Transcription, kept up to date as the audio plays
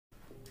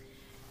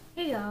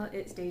Hey y'all,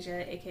 it's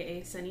Deja,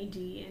 aka Sunny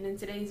D, and in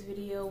today's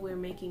video we're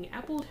making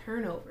apple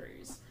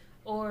turnovers,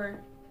 or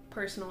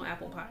personal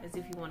apple pies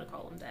if you want to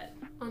call them that.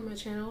 On my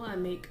channel I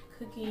make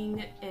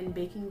cooking and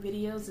baking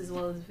videos as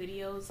well as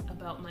videos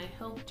about my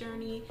health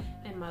journey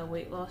and my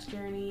weight loss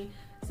journey.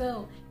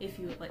 So if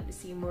you would like to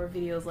see more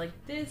videos like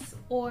this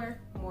or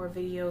more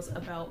videos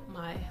about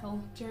my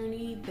health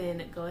journey,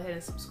 then go ahead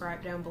and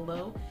subscribe down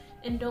below.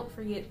 And don't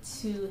forget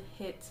to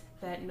hit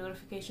that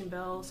notification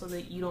bell so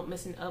that you don't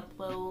miss an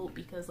upload,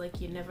 because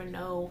like you never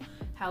know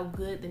how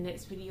good the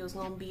next video is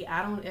gonna be.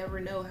 I don't ever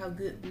know how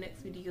good the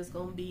next video is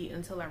gonna be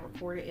until I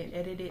record it and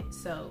edit it,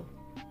 so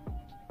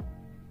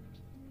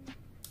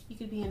you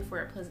could be in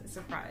for a pleasant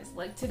surprise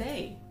like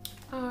today.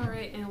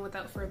 Alright, and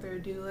without further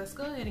ado, let's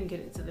go ahead and get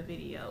into the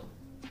video.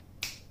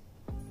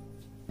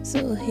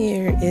 So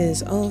here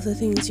is all of the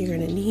things you're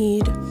gonna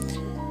need.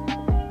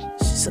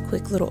 It's just a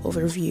quick little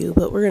overview,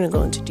 but we're gonna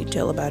go into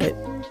detail about it.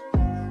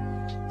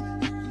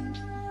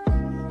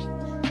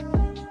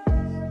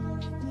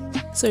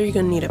 So you're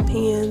gonna need a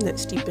pan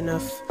that's deep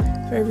enough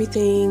for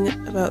everything,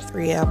 about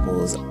 3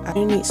 apples. I'm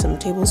gonna need some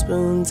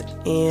tablespoons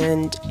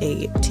and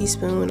a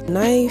teaspoon,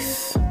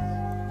 knife,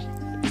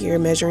 your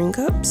measuring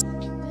cups,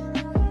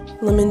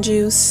 lemon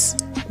juice,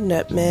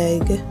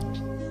 nutmeg,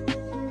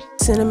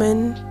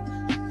 cinnamon,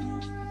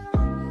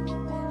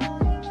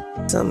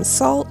 some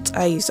salt.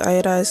 I use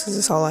iodized because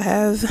that's all I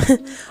have,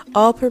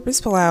 all-purpose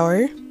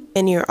flour,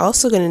 and you're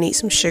also gonna need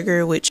some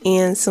sugar,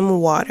 and some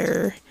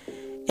water,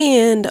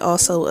 and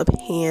also a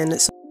pan.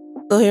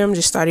 So here I'm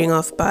just starting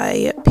off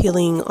by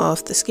peeling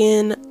off the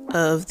skin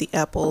of the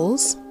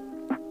apples.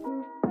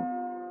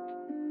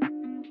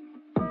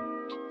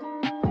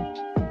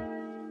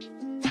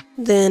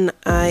 Then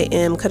I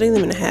am cutting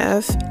them in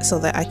half so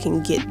that I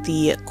can get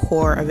the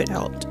core of it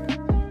out.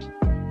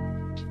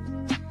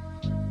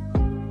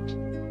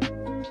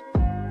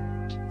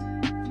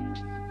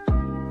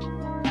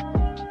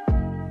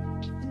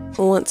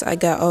 Once I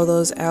got all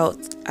those out,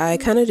 I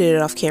kind of did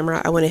it off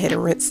camera. I went ahead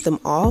and rinsed them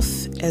off,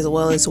 as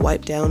well as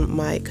wiped down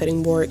my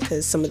cutting board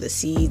because some of the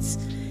seeds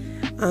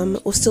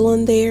was still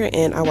in there,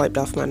 and I wiped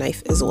off my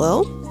knife as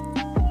well.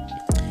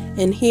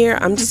 And here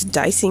I'm just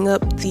dicing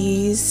up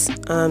these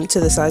to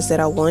the size that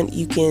I want.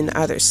 You can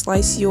either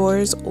slice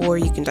yours or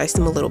you can dice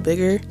them a little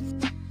bigger.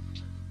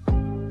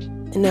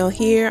 And now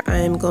here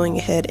I'm going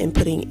ahead and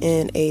putting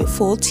in a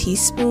full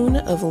teaspoon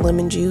of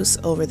lemon juice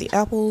over the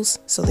apples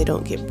so they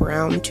don't get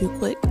brown too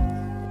quick.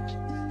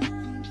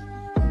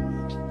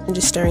 And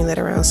just stirring that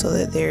around so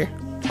that they're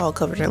all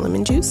covered in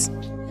lemon juice.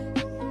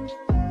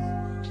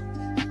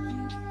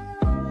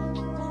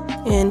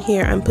 And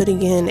here I'm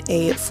putting in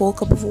a full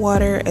cup of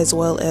water as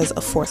well as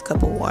a 1/4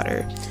 cup of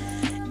water.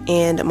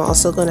 And I'm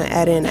also going to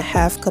add in a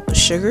 1/2 cup of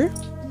sugar.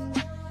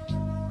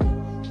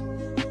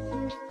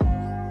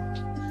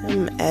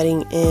 I'm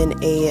adding in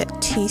a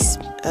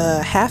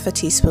 1/2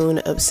 teaspoon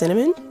of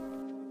cinnamon.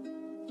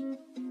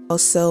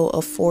 Also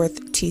a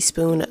 1/4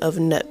 teaspoon of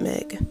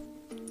nutmeg.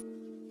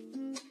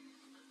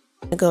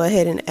 I go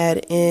ahead and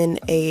add in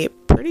a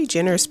pretty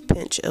generous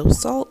pinch of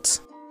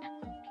salt.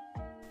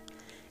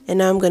 And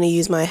now I'm going to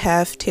use my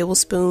 1/2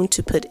 tablespoon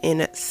to put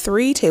in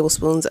 3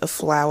 tablespoons of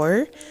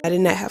flour. I did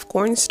not have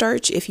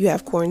cornstarch. If you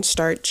have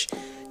cornstarch,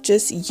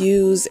 just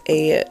use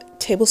a 1.5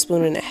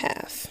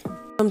 tablespoons.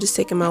 I'm just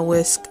taking my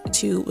whisk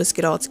to whisk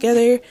it all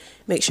together,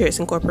 make sure it's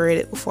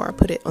incorporated before I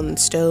put it on the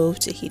stove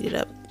to heat it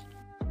up.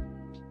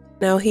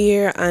 Now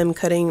here I'm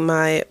cutting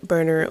my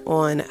burner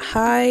on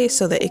high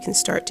so that it can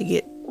start to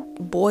get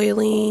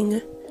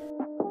boiling.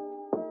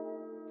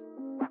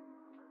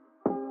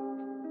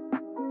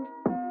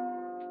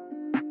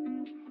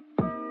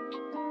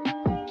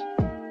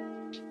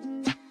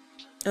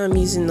 I'm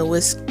using the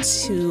whisk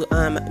to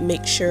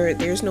make sure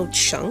there's no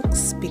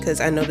chunks, because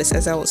I noticed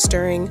as I was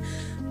stirring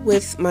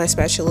with my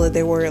spatula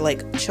there were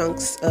like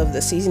chunks of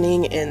the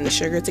seasoning and the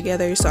sugar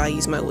together, so I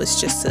use my whisk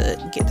just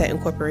to get that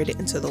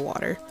incorporated into the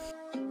water.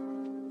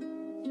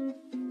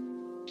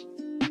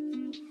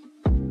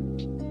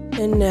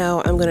 And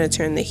now I'm going to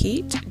turn the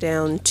heat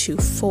down to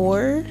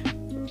 4,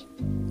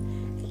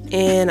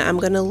 and I'm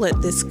going to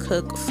let this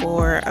cook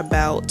for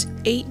about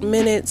 8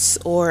 minutes,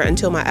 or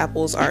until my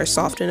apples are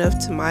soft enough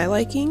to my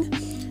liking,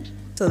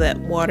 so that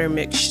water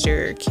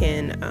mixture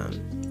can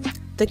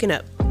thicken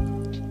up.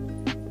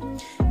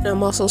 And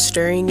I'm also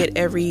stirring it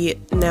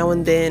every now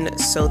and then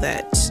so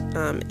that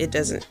it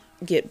doesn't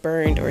get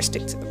burned or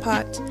stick to the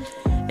pot.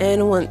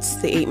 And once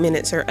the 8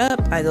 minutes are up,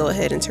 I go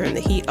ahead and turn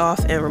the heat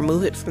off and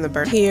remove it from the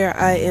burner. Here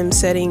I am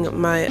setting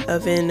my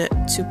oven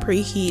to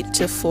preheat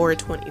to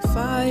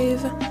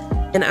 425,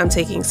 and I'm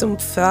taking some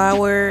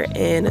flour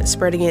and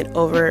spreading it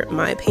over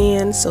my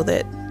pan so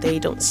that they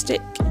don't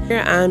stick.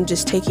 Here I'm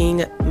just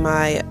taking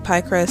my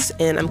pie crust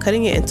and I'm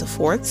cutting it into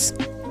 4ths.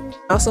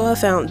 Also, I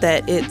found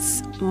that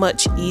it's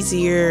much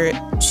easier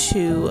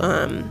to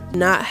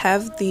not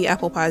have the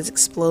apple pies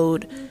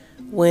explode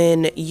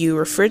when you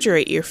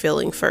refrigerate your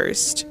filling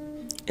first.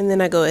 And then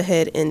I go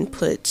ahead and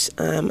put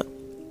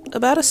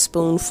about a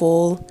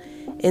spoonful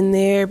in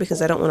there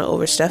because I don't want to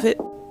overstuff it.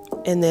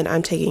 and then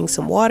I'm taking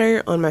some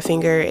water on my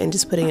finger and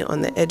just putting it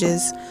on the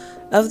edges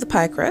of the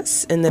pie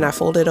crust, and then I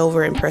fold it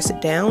over and press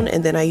it down,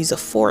 and then I use a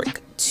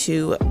fork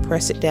to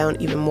press it down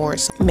even more.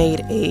 So I made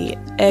a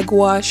egg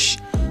wash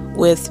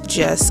with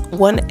just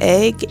 1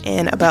 egg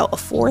and about a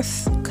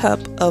 1/4 cup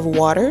of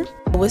water.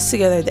 I whisked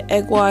together the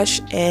egg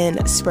wash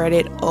and spread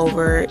it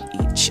over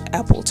each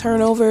apple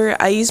turnover.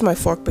 I use my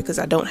fork because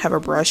I don't have a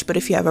brush, but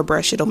if you have a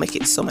brush, it'll make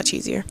it so much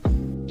easier.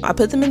 I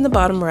put them in the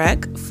bottom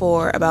rack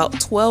for about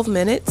 12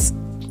 minutes,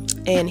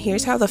 and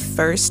here's how the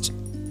first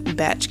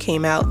batch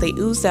came out. They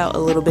oozed out a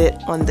little bit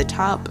on the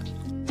top,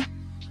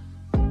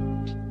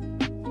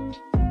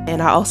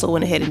 and I also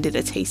went ahead and did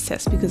a taste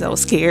test because I was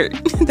scared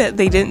that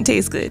they didn't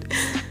taste good.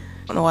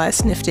 I don't know why I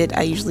sniffed it.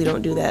 I usually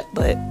don't do that,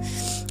 but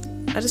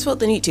I just felt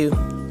the need to.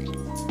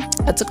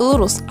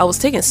 I was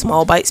taking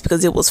small bites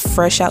because it was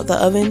fresh out the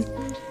oven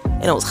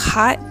and it was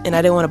hot and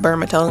I didn't want to burn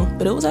my tongue,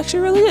 but it was actually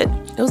really good.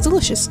 It was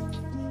delicious.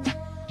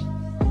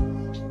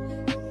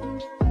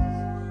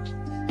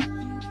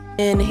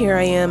 And here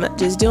I am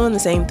just doing the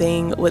same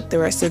thing with the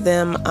rest of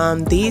them.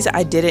 These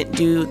I didn't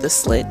do the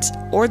slit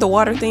or the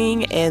water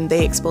thing and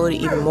they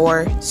exploded even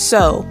more.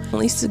 So I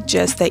only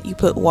suggest that you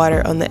put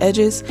water on the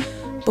edges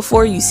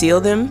before you seal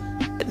them.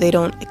 They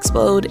don't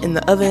explode in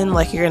the oven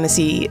like you're gonna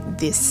see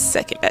this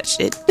second batch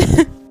did.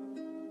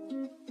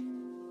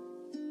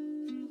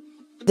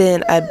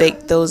 Then I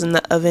baked those in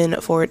the oven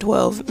for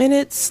 12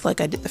 minutes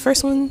like I did the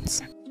first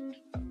ones.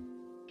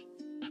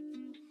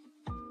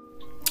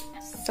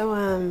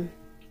 So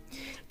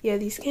yeah,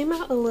 these came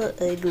out a little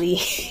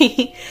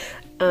ugly.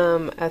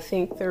 I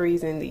think the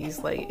reason these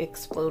like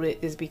exploded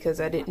is because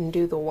I didn't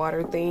do the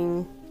water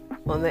thing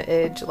on the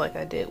edge like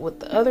I did with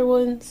the other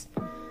ones.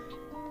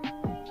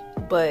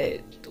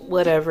 But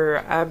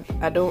whatever,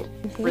 I don't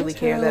really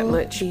care that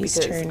much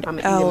because I'm gonna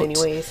eat them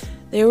anyways.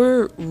 They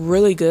were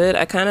really good.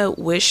 I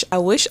wish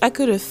I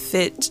could have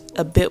fit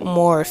a bit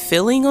more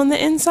filling on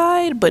the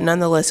inside, but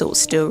nonetheless it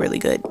was still really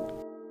good.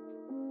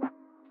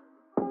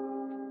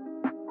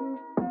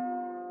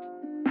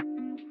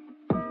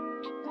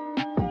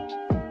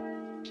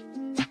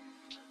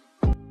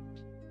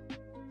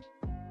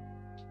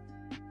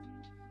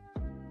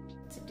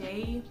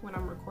 Today, when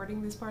I'm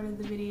recording this part of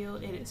the video,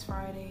 it is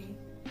Friday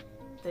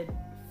the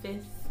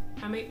 5th.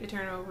 I make the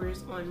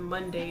turnovers on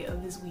Monday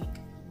of this week.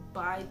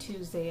 By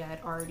Tuesday, I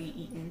had already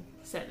eaten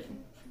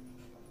 7.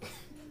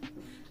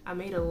 I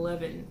made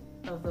 11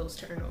 of those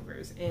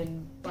turnovers,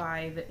 and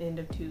by the end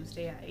of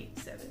Tuesday, I ate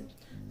 7.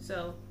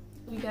 So,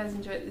 you guys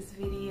enjoyed this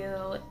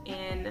video,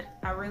 and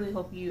I really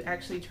hope you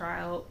actually try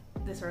out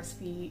this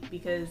recipe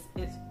because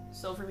it's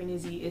so freaking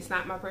easy. It's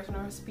not my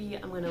personal recipe.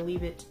 I'm gonna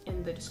leave it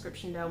in the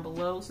description down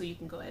below so you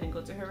can go ahead and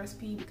go to her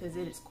recipe because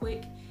it is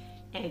quick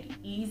and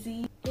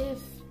easy. If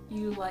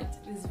you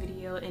liked this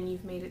video and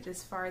you've made it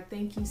this far,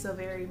 thank you so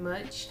very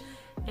much.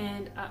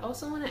 And I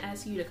also want to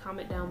ask you to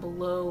comment down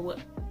below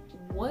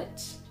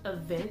what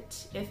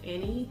event, if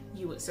any,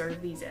 you would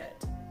serve these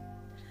at.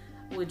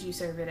 Would you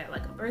serve it at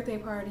like a birthday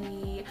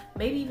party,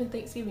 maybe even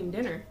Thanksgiving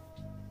dinner,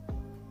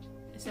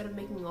 instead of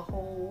making a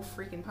whole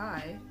freaking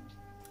pie?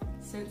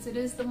 Since it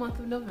is the month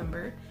of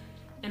November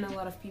and a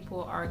lot of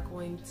people are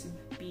going to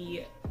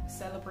be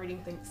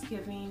celebrating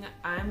Thanksgiving,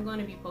 I'm going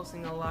to be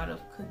posting a lot of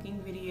cooking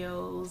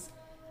videos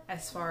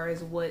as far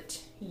as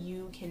what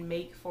you can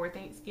make for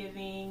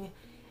Thanksgiving,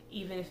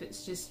 even if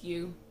it's just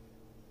you,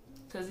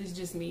 because it's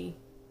just me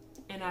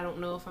and I don't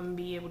know if I'm gonna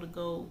be able to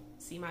go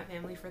see my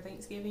family for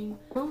Thanksgiving.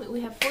 At the moment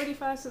we have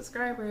 45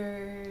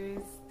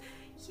 subscribers,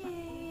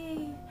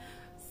 yay!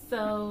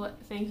 So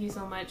thank you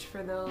so much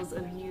for those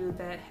of you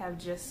that have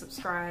just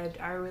subscribed.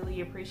 I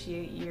really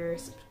appreciate your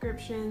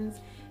subscriptions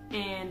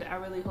and I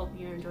really hope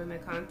you enjoy my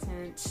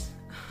content.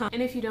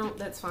 And if you don't,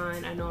 that's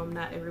fine. I know I'm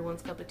not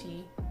everyone's cup of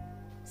tea.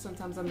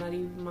 Sometimes I'm not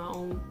even my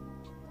own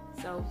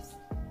self's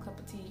cup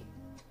of tea.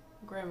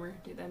 Grammar,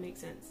 did that make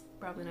sense?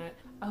 Probably not.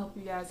 I hope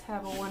you guys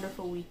have a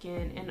wonderful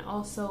weekend and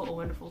also a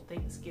wonderful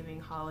Thanksgiving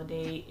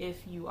holiday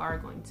if you are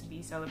going to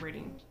be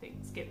celebrating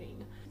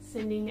Thanksgiving.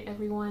 Sending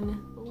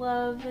everyone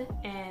love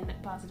and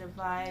positive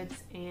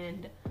vibes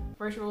and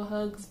virtual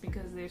hugs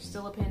because there's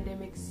still a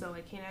pandemic, so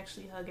I can't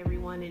actually hug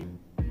everyone. And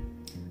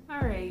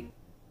all right,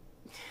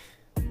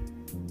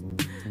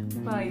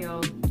 bye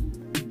y'all.